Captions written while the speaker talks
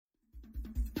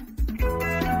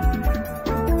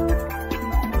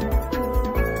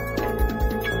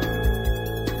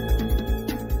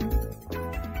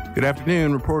Good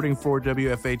afternoon. Reporting for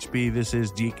WFHB, this is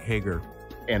Deke Hager.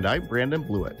 And I'm Brandon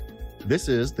Blewett. This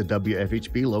is the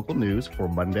WFHB local news for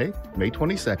Monday, May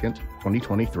 22nd,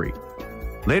 2023.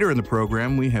 Later in the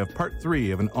program, we have part 3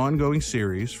 of an ongoing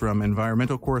series from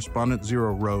environmental correspondent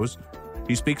Zero Rose.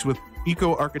 He speaks with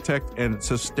eco-architect and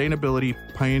sustainability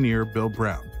pioneer Bill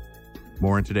Brown.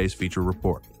 More in today's feature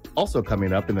report. Also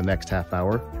coming up in the next half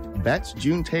hour, that's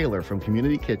June Taylor from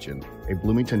Community Kitchen, a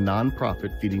Bloomington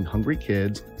nonprofit feeding hungry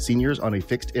kids, seniors on a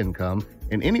fixed income,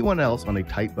 and anyone else on a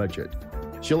tight budget.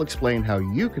 She'll explain how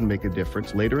you can make a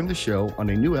difference later in the show on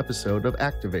a new episode of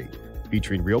Activate,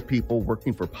 featuring real people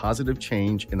working for positive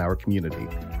change in our community.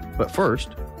 But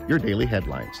first, your daily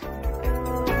headlines.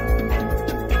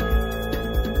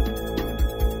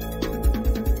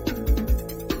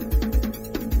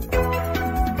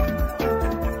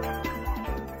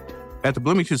 At the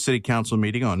Bloomington City Council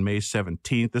meeting on May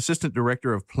 17th, Assistant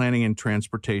Director of Planning and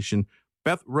Transportation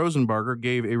Beth Rosenbarger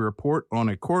gave a report on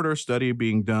a corridor study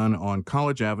being done on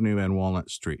College Avenue and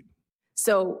Walnut Street.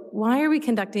 So why are we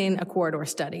conducting a corridor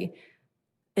study?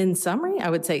 In summary, I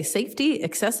would say safety,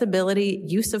 accessibility,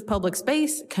 use of public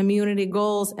space, community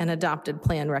goals, and adopted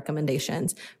plan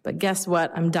recommendations. But guess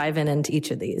what? I'm diving into each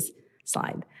of these.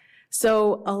 Slide.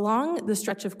 So along the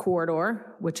stretch of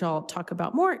corridor, which I'll talk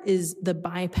about more, is the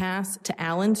bypass to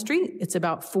Allen Street. It's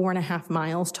about 4.5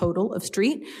 miles total of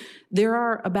street. There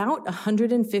are about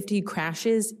 150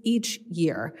 crashes each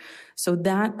year. So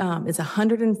that is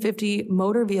 150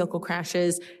 motor vehicle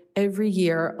crashes every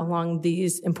year along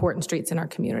these important streets in our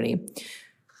community.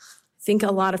 I think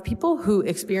a lot of people who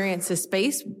experience this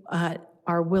space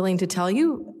are willing to tell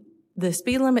you the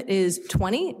speed limit is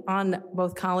 20 on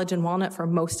both College and Walnut for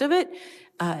most of it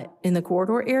in the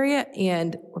corridor area,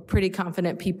 and we're pretty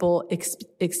confident people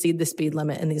exceed the speed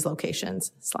limit in these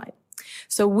locations. Slide.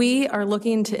 So we are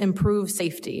looking to improve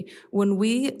safety. When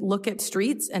we look at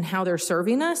streets and how they're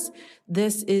serving us,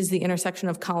 this is the intersection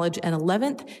of College and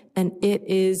 11th, and it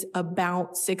is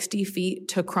about 60 feet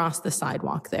to cross the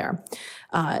sidewalk there.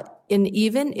 And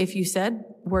even if you said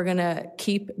we're going to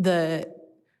keep the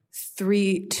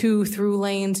 2 through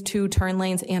lanes, 2 turn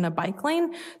lanes, and a bike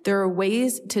lane, there are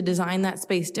ways to design that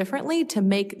space differently to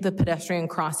make the pedestrian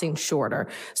crossing shorter.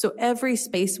 So every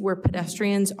space where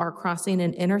pedestrians are crossing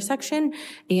an intersection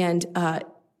and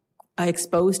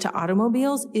exposed to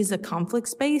automobiles is a conflict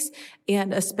space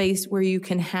and a space where you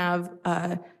can have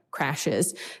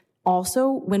crashes. Also,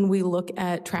 when we look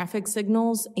at traffic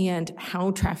signals and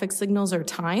how traffic signals are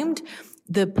timed,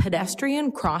 the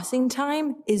pedestrian crossing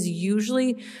time is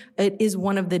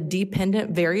one of the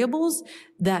dependent variables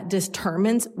that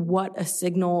determines what a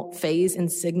signal phase and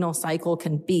signal cycle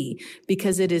can be,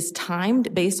 because it is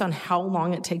timed based on how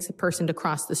long it takes a person to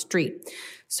cross the street.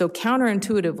 So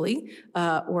counterintuitively,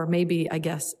 or maybe I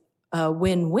guess a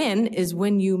win-win, is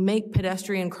when you make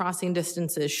pedestrian crossing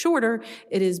distances shorter,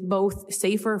 it is both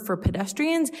safer for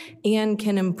pedestrians and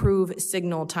can improve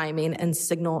signal timing and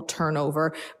signal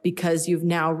turnover because you've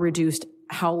now reduced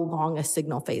how long a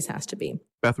signal phase has to be.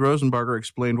 Beth Rosenbarger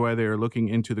explained why they are looking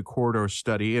into the corridor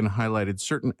study and highlighted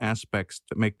certain aspects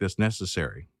that make this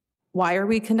necessary. Why are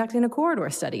we conducting a corridor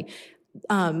study?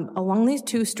 Along these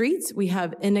 2 streets, we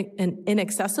have an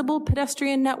inaccessible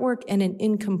pedestrian network and an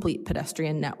incomplete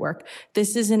pedestrian network.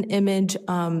 This is an image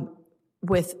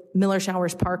with Miller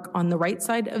Showers Park on the right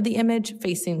side of the image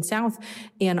facing south,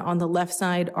 and on the left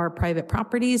side are private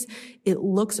properties. It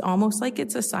looks almost like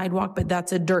it's a sidewalk, but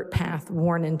that's a dirt path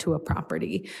worn into a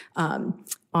property on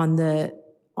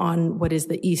what is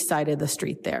the east side of the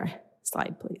street there.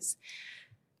 Slide, please.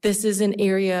 This is an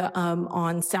area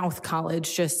on South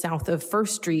College, just south of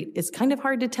First Street. It's kind of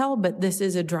hard to tell, but this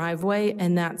is a driveway,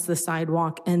 and that's the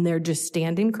sidewalk, and they're just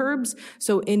standing curbs.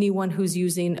 So anyone who's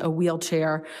using a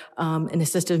wheelchair, an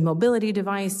assistive mobility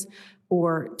device,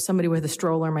 or somebody with a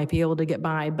stroller might be able to get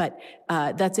by, but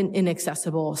that's an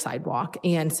inaccessible sidewalk,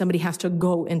 and somebody has to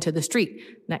go into the street.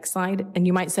 Next slide. And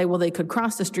you might say, well, they could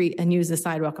cross the street and use the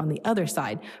sidewalk on the other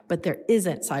side, but there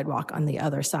isn't sidewalk on the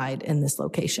other side in this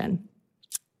location.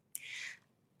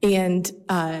 And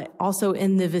also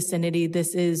in the vicinity,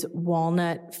 this is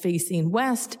Walnut facing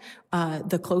west.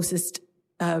 The closest,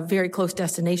 very close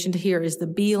destination to here is the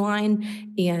Bee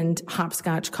Line and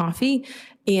Hopscotch Coffee.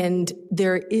 And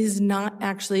there is not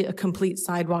actually a complete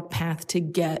sidewalk path to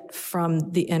get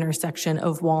from the intersection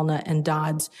of Walnut and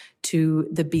Dodds to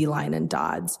the Bee Line and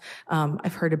Dodds.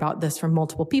 I've heard about this from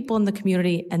multiple people in the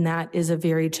community, and that is a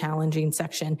very challenging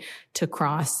section to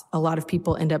cross. A lot of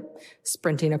people end up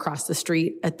sprinting across the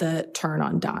street at the turn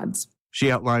on Dodds.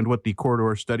 She outlined what the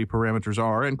corridor study parameters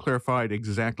are and clarified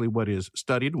exactly what is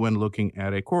studied when looking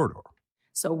at a corridor.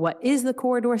 So what is the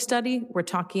corridor study? We're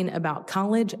talking about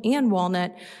College and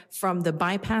Walnut from the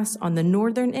bypass on the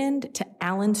northern end to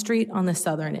Allen Street on the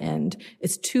southern end.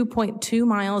 It's 2.2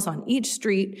 miles on each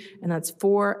street, and that's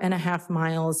 4.5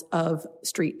 miles of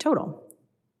street total.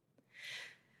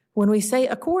 When we say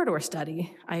a corridor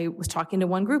study, I was talking to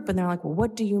one group and they're like, well,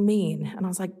 what do you mean? And I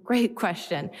was like, great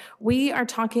question. We are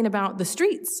talking about the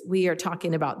streets. We are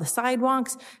talking about the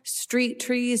sidewalks, street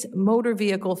trees, motor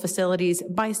vehicle facilities,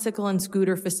 bicycle and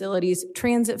scooter facilities,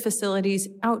 transit facilities,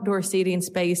 outdoor seating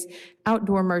space,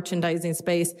 outdoor merchandising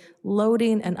space,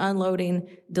 loading and unloading,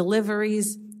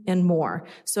 deliveries, and more.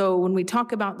 So when we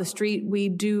talk about the street, we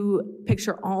do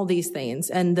picture all these things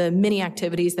and the many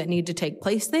activities that need to take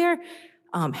place there.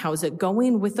 How's it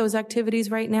going with those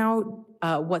activities right now?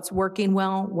 What's working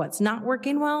well, what's not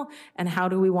working well, and how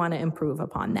do we want to improve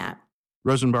upon that?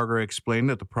 Rosenbarger explained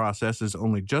that the process is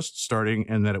only just starting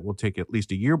and that it will take at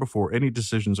least a year before any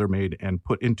decisions are made and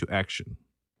put into action.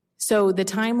 So the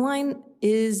timeline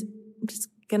is, I'm just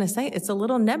going to say, it's a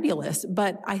little nebulous,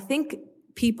 but I think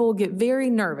people get very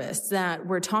nervous that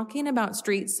we're talking about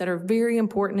streets that are very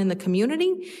important in the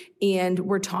community, and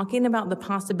we're talking about the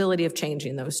possibility of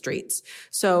changing those streets.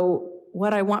 So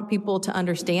what I want people to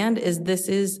understand is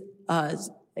it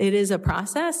is a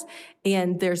process,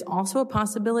 and there's also a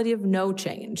possibility of no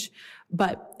change.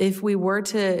 But if we were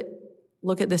to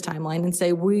look at this timeline and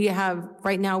say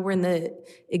right now we're in the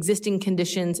existing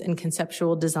conditions and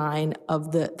conceptual design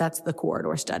of that's the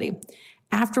corridor study.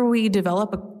 After we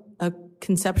develop a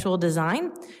conceptual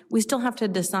design, we still have to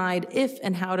decide if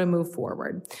and how to move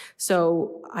forward.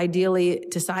 So ideally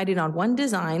deciding on one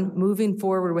design, moving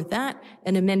forward with that,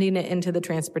 and amending it into the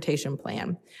transportation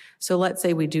plan. So let's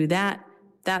say we do that.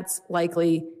 That's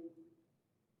likely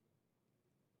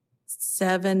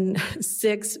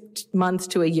 6 months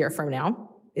to a year from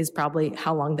now is probably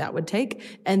how long that would take.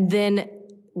 And then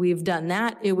we've done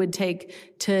that. It would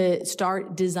take to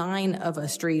start design of a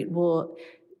street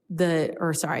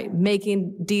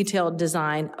making detailed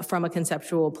design from a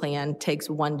conceptual plan takes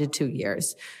 1 to 2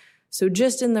 years. So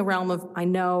just in the realm of, I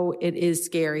know it is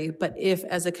scary, but if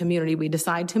as a community we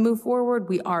decide to move forward,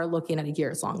 we are looking at a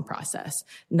years-long process,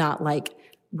 not like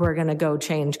we're going to go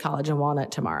change College and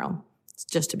Walnut tomorrow,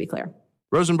 just to be clear.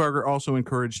 Rosenbarger also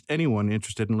encouraged anyone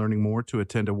interested in learning more to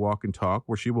attend a walk and talk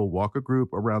where she will walk a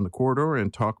group around the corridor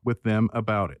and talk with them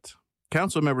about it.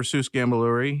 Councilmember Sue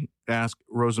Scambaluri asked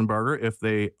Rosenbarger if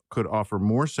they could offer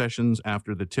more sessions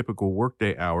after the typical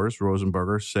workday hours.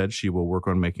 Rosenbarger said she will work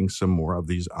on making some more of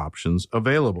these options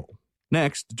available.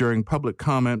 Next, during public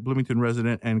comment, Bloomington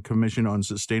resident and Commission on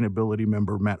Sustainability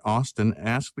member Matt Austin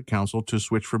asked the council to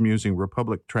switch from using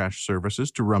Republic Trash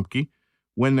Services to Rumpke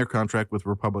when their contract with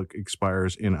Republic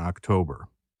expires in October.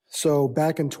 So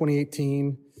back in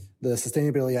 2018, the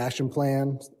Sustainability Action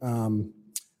Plan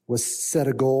was set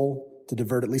a goal to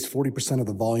divert at least 40% of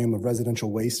the volume of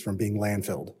residential waste from being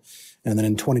landfilled. And then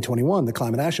in 2021, the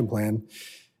Climate Action Plan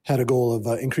had a goal of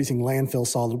increasing landfill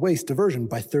solid waste diversion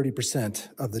by 30%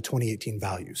 of the 2018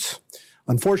 values.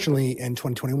 Unfortunately, in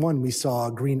 2021, we saw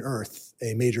Green Earth,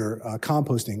 a major a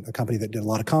company that did a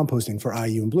lot of composting for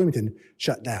IU in Bloomington,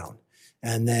 shut down.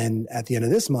 And then at the end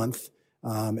of this month,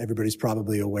 everybody's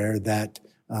probably aware that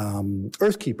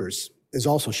Earthkeepers is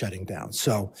also shutting down.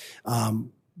 So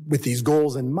with these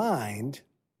goals in mind,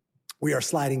 we are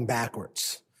sliding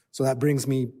backwards. So that brings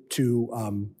me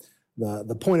to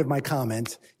the point of my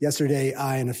comment. Yesterday,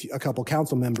 I and a couple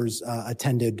council members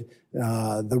attended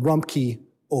the Rumpke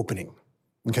opening.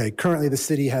 Okay, currently the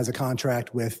city has a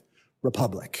contract with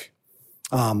Republic.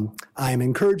 I am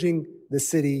encouraging the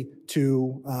city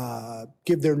to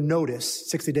give their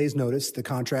notice, 60 days notice. The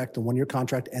 1-year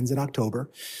contract ends in October,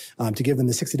 to give them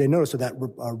the 60-day notice so that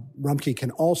Rumpke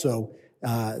can also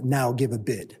now give a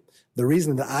bid. The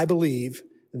reason that I believe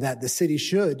that the city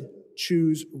should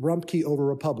choose Rumpke over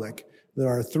Republic, there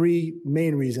are 3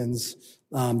 main reasons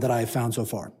that I have found so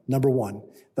far. Number 1,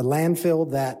 the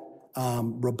landfill that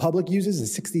Republic uses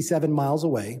is 67 miles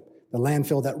away. The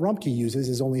landfill that Rumpke uses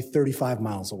is only 35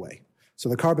 miles away. So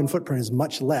the carbon footprint is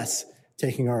much less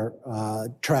taking our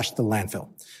trash to the landfill.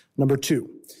 Number 2,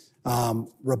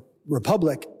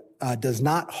 Republic does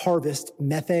not harvest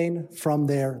methane from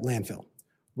their landfill.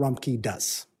 Rumpke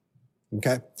does.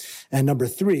 Okay. And number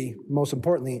 3, most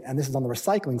importantly, and this is on the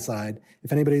recycling side,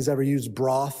 if anybody's ever used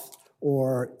broth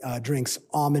or drinks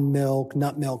almond milk,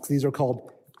 nut milk, these are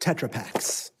called Tetra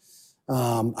Paks.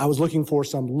 I was looking for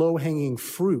some low-hanging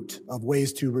fruit of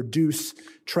ways to reduce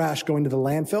trash going to the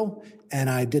landfill, and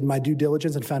I did my due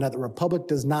diligence and found out that Republic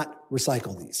does not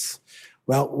recycle these.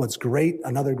 Well, what's great,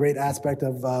 another great aspect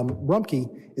of Rumpke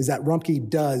is that Rumpke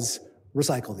does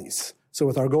recycle these. So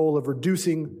with our goal of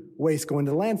reducing waste going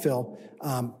to the landfill,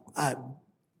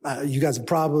 you guys are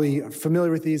probably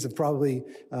familiar with these, have probably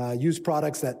used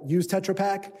products that use Tetra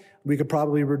Pak. We could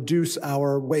probably reduce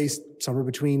our waste somewhere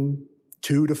between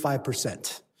 2 to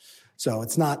 5%. So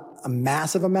it's not a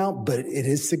massive amount, but it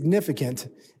is significant,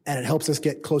 and it helps us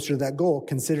get closer to that goal,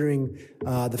 considering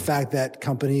the fact that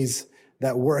companies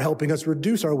that were helping us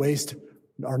reduce our waste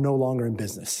are no longer in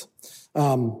business.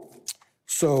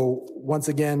 So once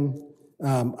again,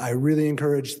 I really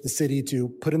encourage the city to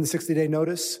put in the 60-day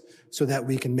notice so that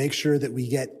we can make sure that we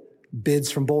get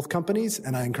bids from both companies.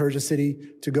 And I encourage the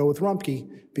city to go with Rumpke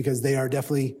because they are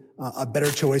definitely a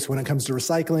better choice when it comes to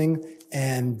recycling,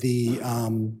 and the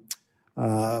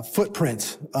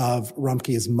footprint of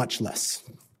Rumpke is much less.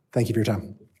 Thank you for your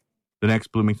time. The next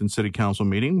Bloomington City Council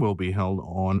meeting will be held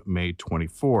on May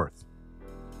 24th.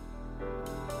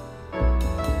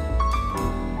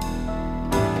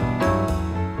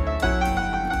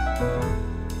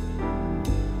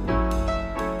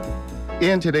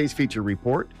 In today's feature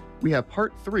report, we have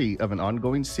part 3 of an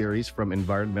ongoing series from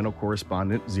environmental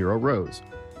correspondent Zero Rose.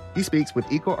 He speaks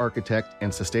with eco-architect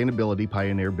and sustainability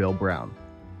pioneer Bill Brown.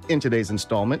 In today's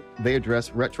installment, they address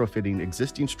retrofitting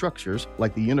existing structures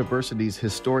like the university's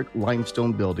historic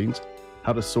limestone buildings,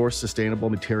 how to source sustainable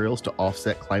materials to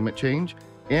offset climate change,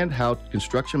 and how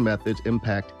construction methods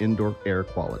impact indoor air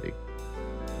quality.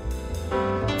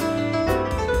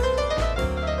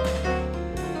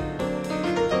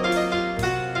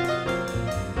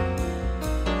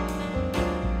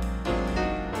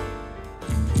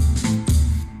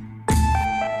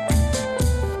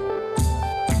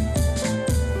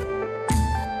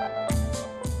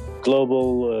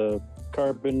 Global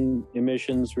carbon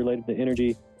emissions related to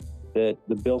energy that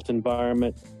the built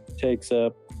environment takes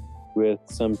up, with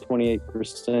some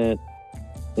 28%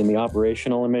 in the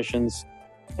operational emissions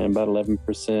and about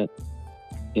 11%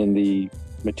 in the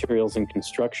materials and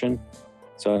construction.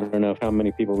 So I don't know how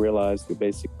many people realize that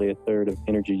basically a third of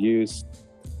energy use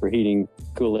for heating,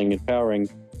 cooling, and powering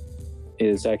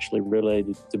is actually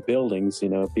related to buildings. You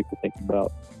know, people think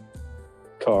about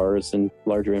cars and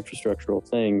larger infrastructural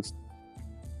things,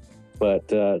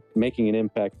 but making an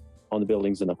impact on the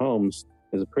buildings and the homes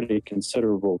is a pretty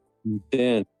considerable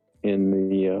dent in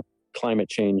the climate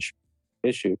change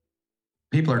issue.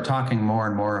 People are talking more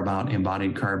and more about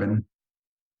embodied carbon,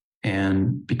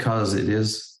 and because it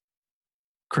is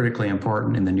critically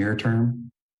important in the near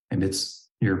term, and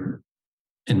you're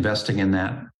investing in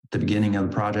that at the beginning of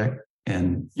the project,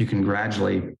 and you can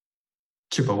gradually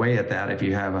chip away at that if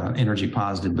you have an energy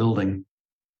positive building.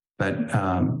 But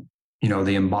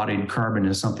the embodied carbon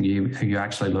is something you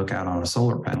actually look at on a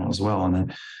solar panel as well. And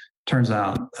it turns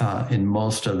out in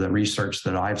most of the research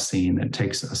that I've seen, it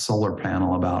takes a solar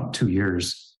panel about 2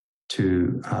 years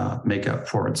to make up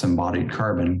for its embodied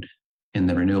carbon in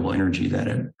the renewable energy that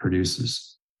it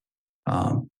produces.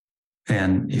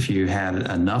 And if you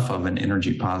had enough of an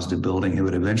energy positive building, it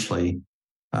would eventually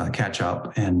catch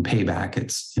up and pay back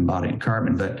its embodied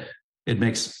carbon. But it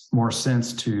makes more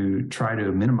sense to try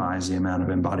to minimize the amount of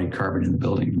embodied carbon in the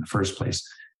building in the first place.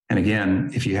 And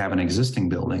again, if you have an existing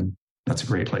building, that's a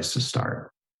great place to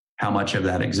start. How much of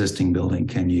that existing building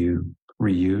can you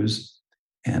reuse,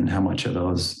 and how much of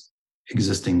those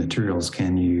existing materials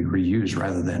can you reuse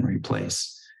rather than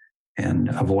replace, and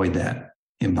avoid that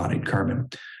embodied carbon?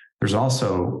 There's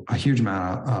also a huge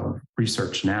amount of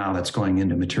research now that's going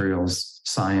into materials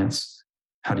science.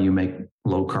 How do you make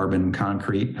low carbon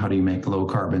concrete? How do you make low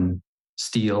carbon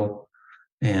steel?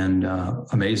 And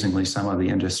amazingly, some of the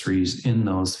industries in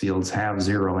those fields have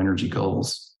zero energy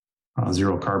goals,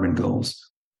 zero carbon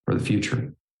goals for the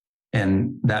future.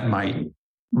 And that might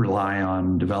rely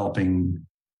on developing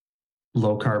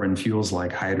low carbon fuels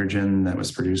like hydrogen that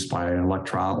was produced by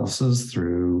electrolysis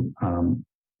through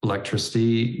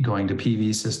electricity going to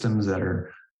PV systems that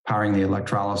are powering the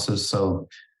electrolysis. So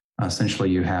essentially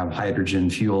you have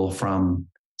hydrogen fuel from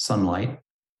sunlight,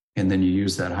 and then you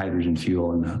use that hydrogen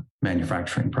fuel in the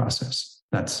manufacturing process.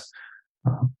 That's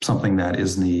something that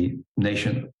is in the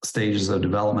nascent stages of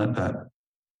development, but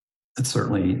it's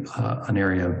certainly an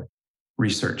area of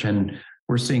research. And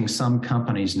we're seeing some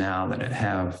companies now that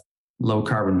have low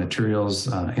carbon materials.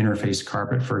 Interface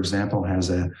Carpet, for example, has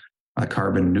a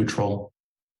carbon neutral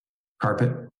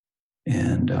carpet.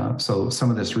 And so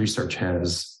some of this research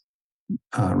has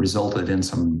resulted in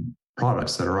some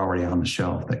products that are already on the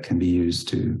shelf that can be used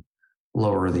to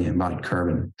lower the embodied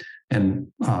carbon.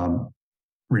 And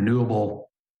renewable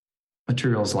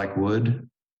materials like wood,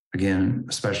 again,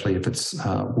 especially if it's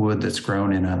wood that's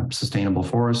grown in a sustainable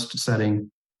forest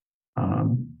setting,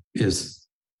 is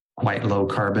quite low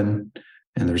carbon.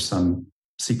 And there's some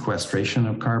sequestration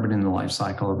of carbon in the life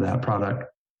cycle of that product.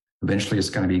 Eventually, it's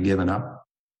going to be given up.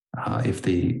 If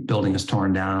the building is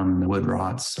torn down, the wood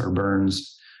rots or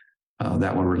burns,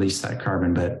 that will release that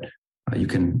carbon. But you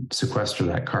can sequester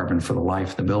that carbon for the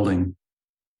life of the building.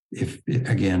 If,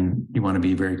 again, you want to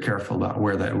be very careful about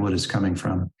where that wood is coming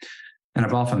from. And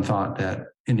I've often thought that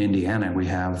in Indiana, we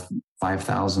have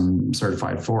 5,000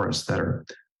 certified forests that are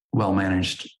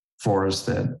well-managed forests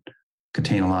that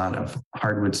contain a lot of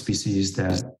hardwood species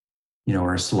that,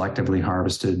 are selectively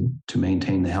harvested to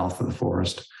maintain the health of the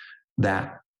forest.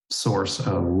 That source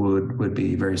of wood would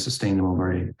be very sustainable,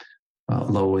 very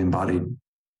low embodied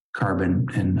carbon.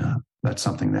 And that's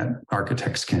something that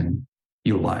architects can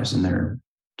utilize in their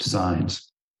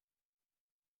designs.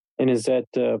 And is that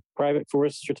private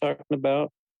forests you're talking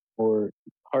about, or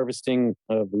harvesting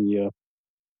of the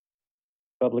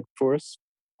public forests?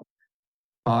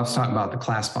 Well, I was talking about the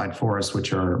classified forests,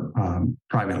 which are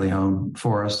privately owned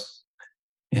forests.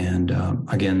 And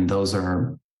again, those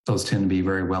tend to be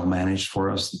very well managed for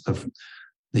us.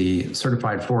 The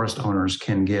certified forest owners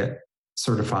can get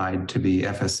certified to be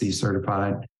FSC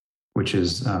certified, which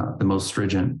is the most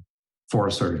stringent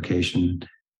forest certification.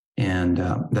 And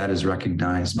that is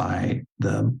recognized by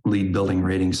the LEED building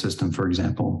rating system, for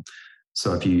example.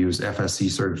 So if you use FSC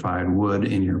certified wood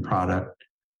in your product,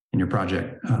 in your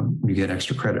project, you get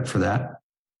extra credit for that.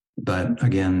 But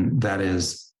again, that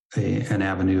is an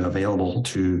avenue available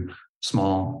to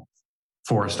small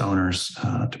forest owners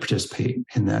to participate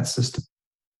in that system.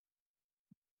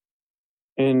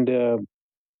 And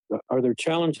are there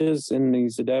challenges in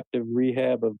these adaptive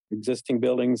rehab of existing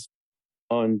buildings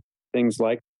on things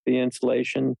like the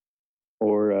insulation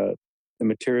or the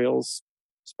materials,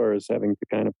 as far as having to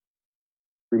kind of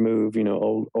remove,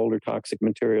 older toxic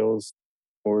materials,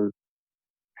 or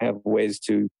have ways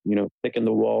to, thicken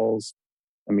the walls?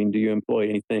 I mean, do you employ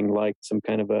anything like some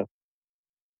kind of a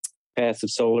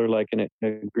passive solar, like in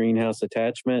a greenhouse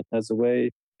attachment, as a way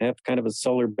to have kind of a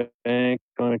solar bank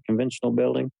on a conventional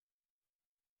building?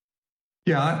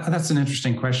 Yeah, that's an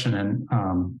interesting question.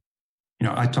 And,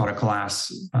 I taught a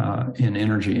class in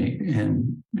energy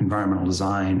and environmental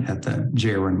design at the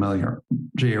J. Irwin Miller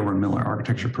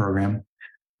Architecture Program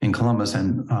in Columbus.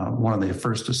 And one of the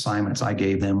first assignments I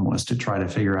gave them was to try to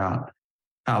figure out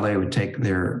how they would take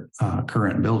their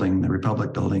current building, the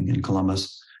Republic building in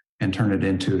Columbus, and turn it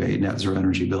into a net zero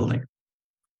energy building.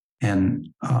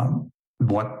 And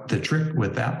what the trick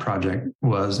with that project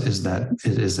is that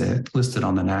it is listed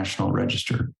on the National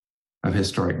Register of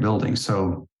Historic Buildings.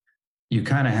 So you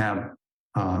kind of have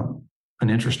an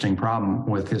interesting problem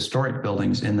with historic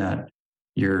buildings in that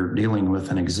you're dealing with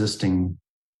an existing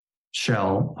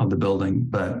shell of the building,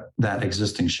 but that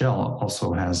existing shell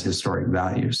also has historic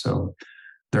value. So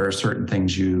there are certain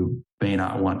things you may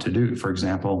not want to do. For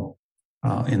example,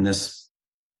 in this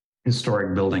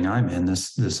historic building I'm in,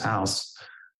 this house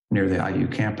near the IU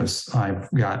campus,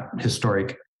 I've got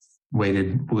historic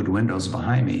weighted wood windows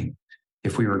behind me.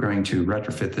 If we were going to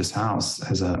retrofit this house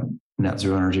as a net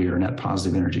zero energy or net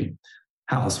positive energy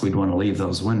house, we'd want to leave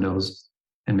those windows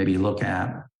and maybe look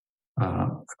at a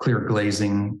clear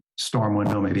glazing storm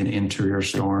window, maybe an interior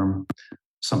storm,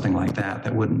 something like that,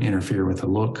 that wouldn't interfere with the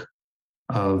look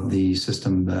of the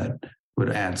system, that would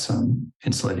add some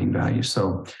insulating value.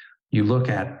 So you look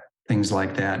at things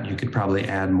like that. You could probably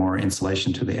add more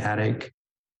insulation to the attic.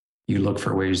 You look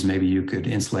for ways maybe you could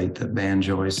insulate the band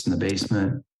joists in the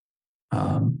basement.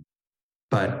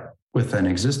 But with an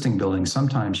existing building,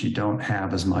 sometimes you don't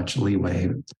have as much leeway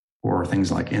for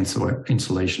things like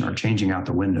insulation or changing out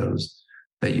the windows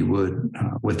that you would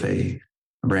with a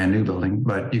brand new building.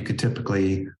 But you could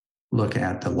typically look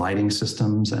at the lighting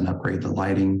systems and upgrade the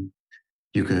lighting.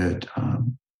 You could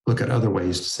look at other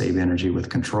ways to save energy with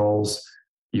controls.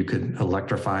 You could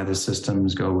electrify the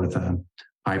systems, go with a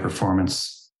high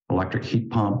performance electric heat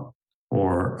pump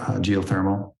or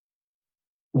geothermal.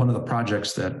 One of the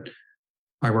projects that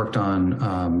I worked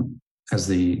on as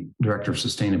the director of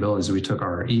sustainability is we took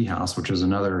our E-house, which was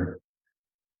another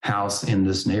house in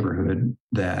this neighborhood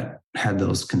that had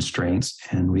those constraints,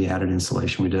 and we added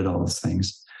insulation. We did all those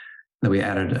things. Then we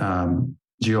added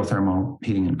geothermal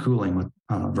heating and cooling with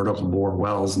vertical bore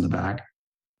wells in the back.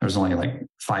 There's only like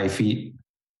 5 feet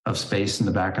of space in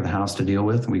the back of the house to deal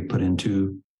with. We put in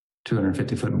two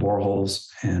 250-foot boreholes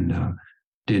and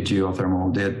did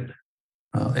geothermal, did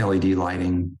LED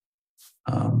lighting,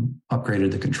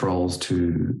 upgraded the controls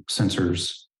to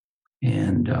sensors,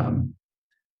 and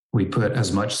we put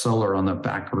as much solar on the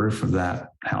back roof of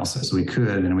that house as we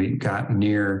could, and we got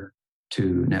near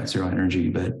to net zero energy,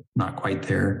 but not quite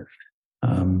there.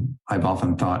 I've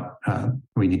often thought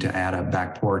we need to add a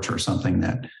back porch or something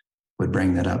that would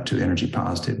bring that up to energy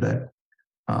positive, but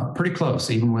pretty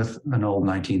close, even with an old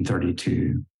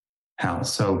 1932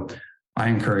 house. So I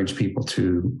encourage people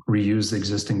to reuse the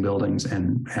existing buildings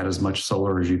and add as much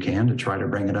solar as you can to try to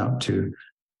bring it up to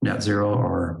net zero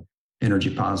or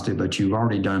energy positive. But you've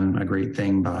already done a great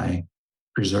thing by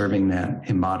preserving that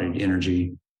embodied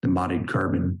energy, embodied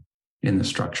carbon in the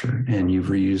structure. And you've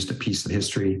reused a piece of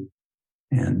history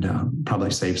and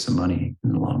probably saved some money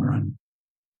in the long run.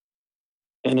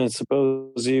 And I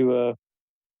suppose you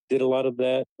did a lot of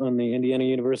that on the Indiana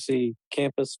University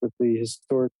campus with the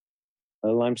historic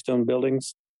limestone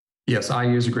buildings. Yes, I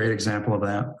use a great example of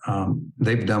that.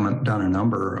 They've done a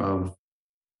number of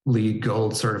LEED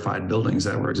Gold certified buildings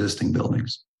that were existing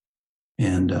buildings.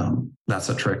 And that's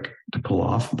a trick to pull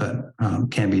off, but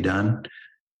can be done.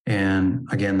 And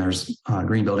again, there's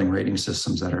green building rating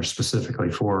systems that are specifically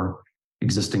for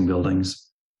existing buildings.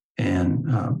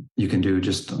 And you can do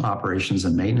just operations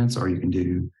and maintenance, or you can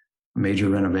do major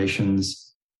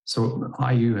renovations. So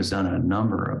IU has done a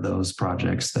number of those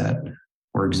projects that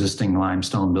were existing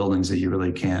limestone buildings that you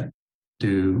really can't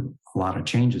do a lot of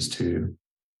changes to.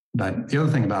 But the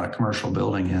other thing about a commercial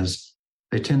building is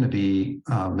they tend to be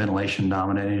ventilation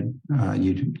dominated.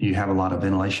 You have a lot of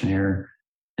ventilation air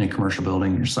in a commercial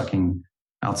building. You're sucking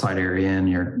outside air in,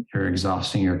 you're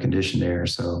exhausting your conditioned air.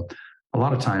 So a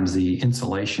lot of times the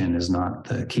insulation is not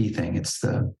the key thing. It's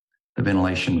the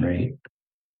ventilation rate,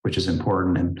 which is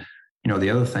important. And, the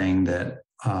other thing that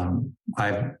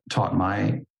I've taught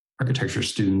my architecture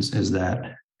students is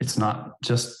that it's not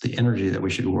just the energy that we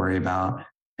should worry about.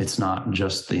 It's not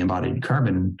just the embodied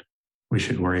carbon we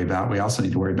should worry about. We also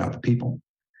need to worry about the people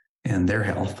and their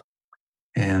health.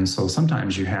 And so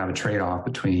sometimes you have a trade-off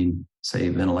between, say,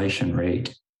 ventilation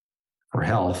rate for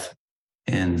health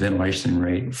and ventilation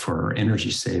rate for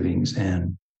energy savings.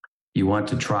 And you want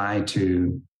to try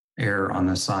to err on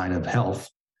the side of health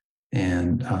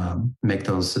and make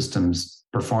those systems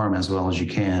perform as well as you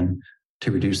can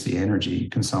to reduce the energy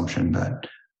consumption. But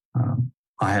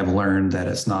I have learned that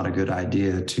it's not a good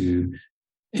idea to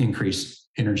increase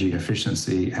energy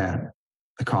efficiency at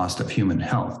the cost of human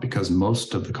health, because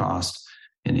most of the cost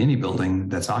in any building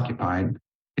that's occupied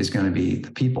is going to be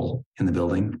the people in the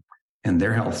building, and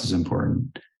their health is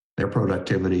important. Their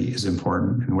productivity is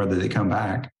important, and whether they come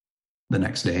back the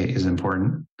next day is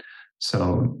important.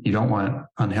 So you don't want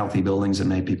unhealthy buildings that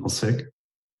make people sick.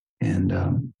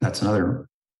 And that's another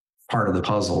part of the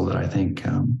puzzle that I think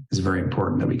is very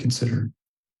important that we consider.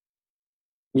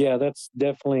 Yeah, that's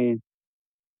definitely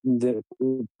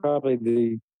probably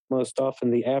the most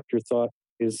often the afterthought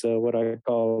is what I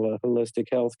call a holistic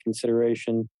health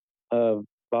consideration of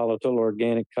volatile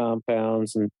organic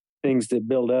compounds and things that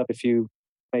build up. If you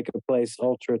make a place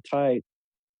ultra tight,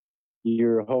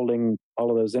 you're holding all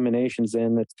of those emanations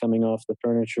in that's coming off the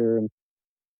furniture and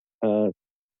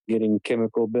getting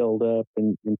chemical buildup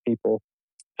in people.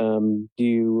 Do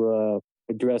you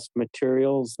address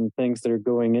materials and things that are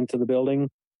going into the building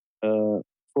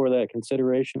for that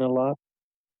consideration a lot?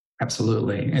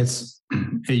 Absolutely.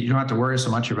 You don't have to worry so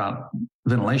much about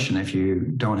ventilation if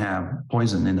you don't have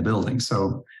poison in the building.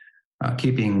 So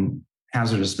keeping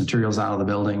hazardous materials out of the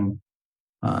building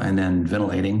and then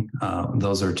ventilating,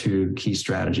 those are two key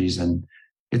strategies. And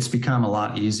it's become a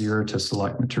lot easier to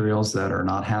select materials that are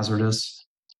not hazardous.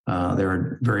 There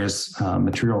are various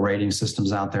material rating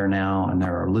systems out there now, and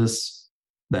there are lists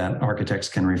that architects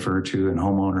can refer to and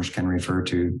homeowners can refer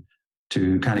to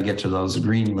kind of get to those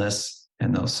green lists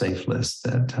and those safe lists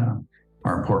that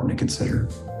are important to consider.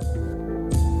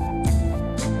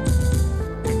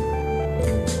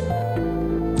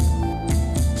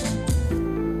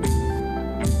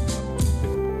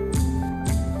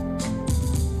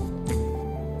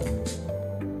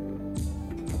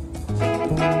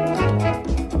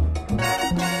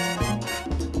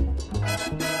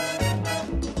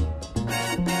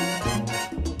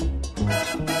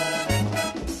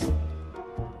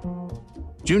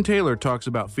 June Taylor talks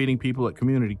about feeding people at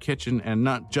Community Kitchen, and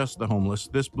not just the homeless.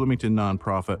 This Bloomington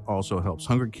nonprofit also helps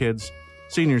hungry kids,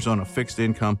 seniors on a fixed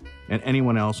income, and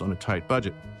anyone else on a tight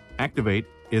budget. Activate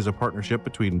is a partnership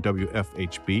between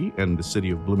WFHB and the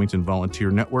City of Bloomington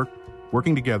Volunteer Network,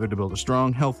 working together to build a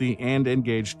strong, healthy, and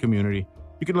engaged community.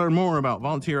 You can learn more about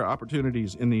volunteer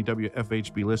opportunities in the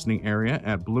WFHB listening area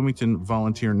at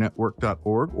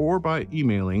bloomingtonvolunteernetwork.org or by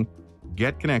emailing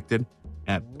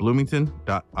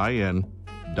getconnected@bloomington.in.gov.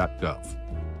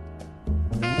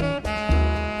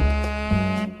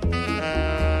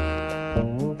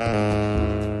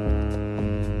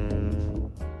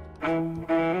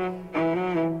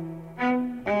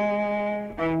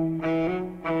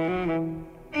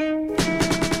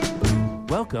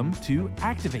 Welcome to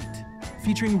Activate,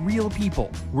 featuring real people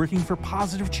working for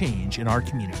positive change in our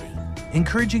community,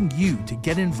 encouraging you to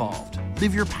get involved,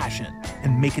 live your passion,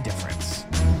 and make a difference.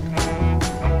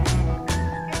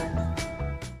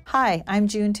 Hi, I'm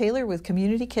June Taylor with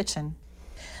Community Kitchen.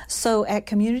 So at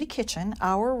Community Kitchen,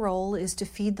 our role is to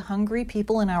feed the hungry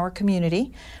people in our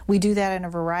community. We do that in a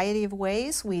variety of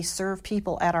ways. We serve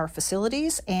people at our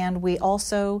facilities, and we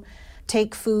also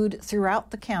take food throughout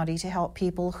the county to help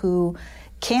people who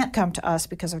can't come to us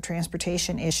because of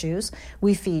transportation issues.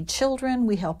 We feed children,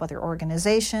 we help other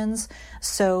organizations.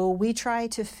 So we try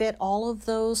to fit all of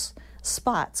those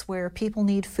spots where people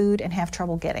need food and have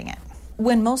trouble getting it.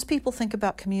 When most people think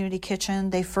about Community Kitchen,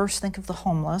 they first think of the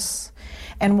homeless.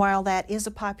 And while that is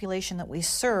a population that we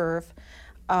serve,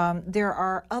 there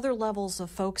are other levels of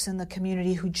folks in the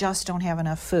community who just don't have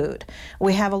enough food.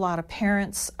 We have a lot of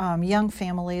parents, young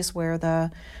families where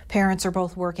the parents are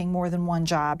both working more than one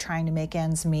job, trying to make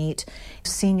ends meet.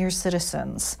 Senior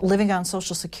citizens. Living on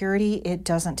Social Security, it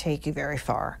doesn't take you very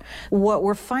far. What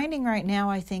we're finding right now,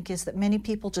 I think, is that many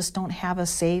people just don't have a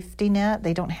safety net.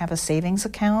 They don't have a savings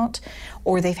account,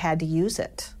 or they've had to use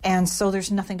it. And so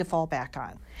there's nothing to fall back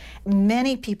on.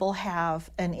 Many people have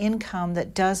an income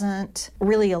that doesn't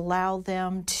really allow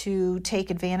them to take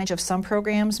advantage of some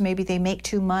programs. Maybe they make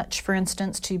too much, for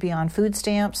instance, to be on food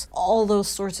stamps. All those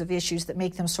sorts of issues that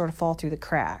make them sort of fall through the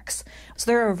cracks. So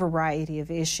there are a variety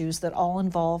of issues that all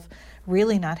involve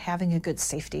really not having a good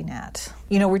safety net.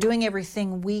 You know, we're doing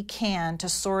everything we can to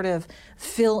sort of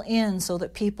fill in so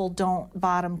that people don't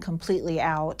bottom completely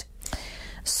out.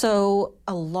 So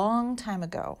a long time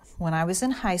ago, when I was in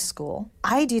high school,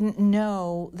 I didn't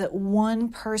know that one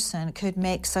person could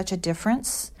make such a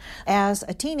difference. As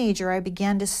a teenager, I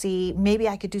began to see maybe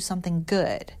I could do something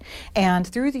good. And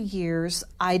through the years,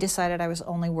 I decided I was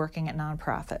only working at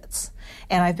nonprofits.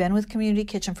 And I've been with Community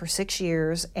Kitchen for 6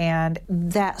 years, and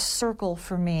that circle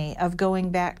for me of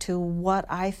going back to what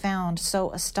I found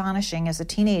so astonishing as a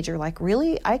teenager, like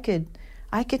really, I could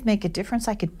make a difference,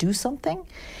 I could do something.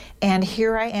 And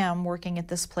here I am working at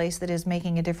this place that is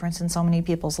making a difference in so many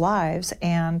people's lives.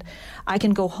 And I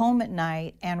can go home at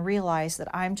night and realize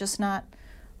that I'm just not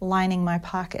lining my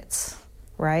pockets,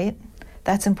 right?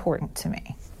 That's important to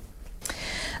me.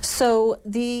 So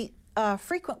the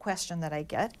frequent question that I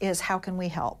get is, how can we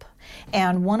help?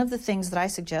 And one of the things that I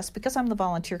suggest, because I'm the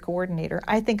volunteer coordinator,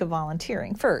 I think of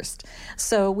volunteering first.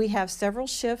 So we have several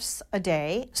shifts a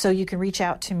day, so you can reach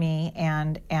out to me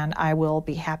and I will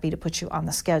be happy to put you on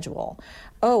the schedule.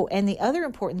 Oh, and the other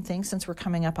important thing, since we're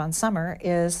coming up on summer,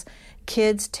 is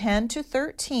kids 10 to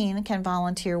 13 can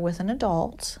volunteer with an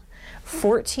adult.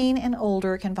 14 and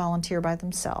older can volunteer by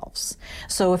themselves.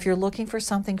 So if you're looking for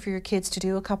something for your kids to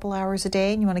do a couple hours a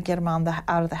day and you want to get them out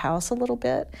of the house a little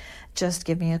bit, just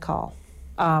give me a call.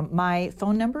 My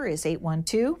phone number is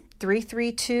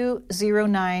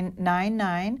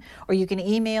 812-332-0999, or you can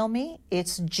email me.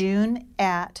 It's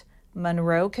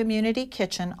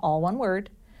june@monroecommunitykitchen, all one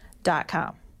word,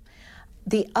 .com.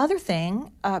 The other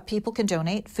thing, people can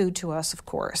donate food to us, of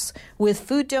course. With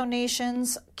food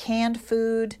donations, canned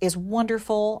food is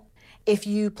wonderful. If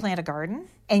you plant a garden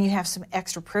and you have some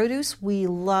extra produce, we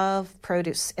love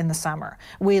produce in the summer.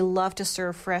 We love to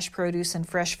serve fresh produce and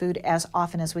fresh food as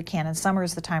often as we can, and summer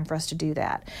is the time for us to do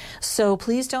that. So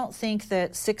please don't think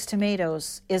that 6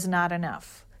 tomatoes is not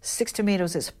enough. 6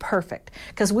 tomatoes is perfect,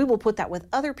 because we will put that with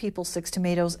other people's 6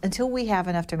 tomatoes until we have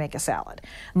enough to make a salad.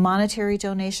 Monetary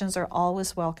donations are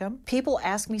always welcome. People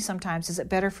ask me sometimes, is it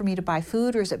better for me to buy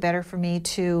food, or is it better for me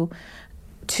to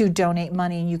donate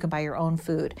money and you can buy your own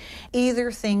food?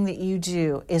 Either thing that you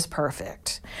do is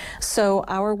perfect. So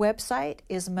our website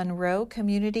is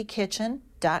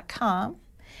monroecommunitykitchen.com,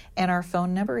 and our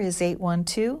phone number is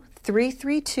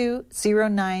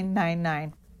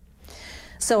 812-332-0999.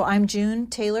 So I'm June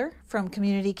Taylor from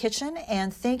Community Kitchen,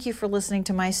 and thank you for listening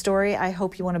to my story. I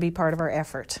hope you want to be part of our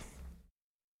effort.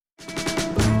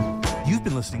 You've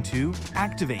been listening to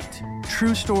Activate,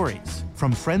 true stories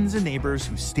from friends and neighbors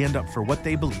who stand up for what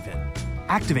they believe in.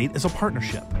 Activate is a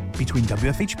partnership between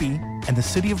WFHB and the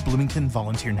City of Bloomington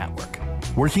Volunteer Network,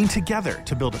 working together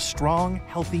to build a strong,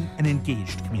 healthy, and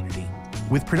engaged community.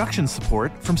 With production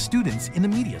support from students in the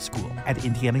media school at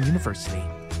Indiana University.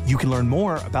 You can learn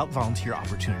more about volunteer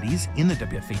opportunities in the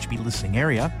WFHB listening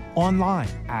area online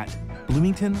at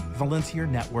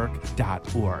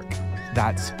bloomingtonvolunteernetwork.org.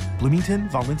 That's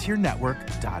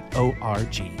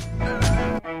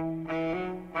bloomingtonvolunteernetwork.org.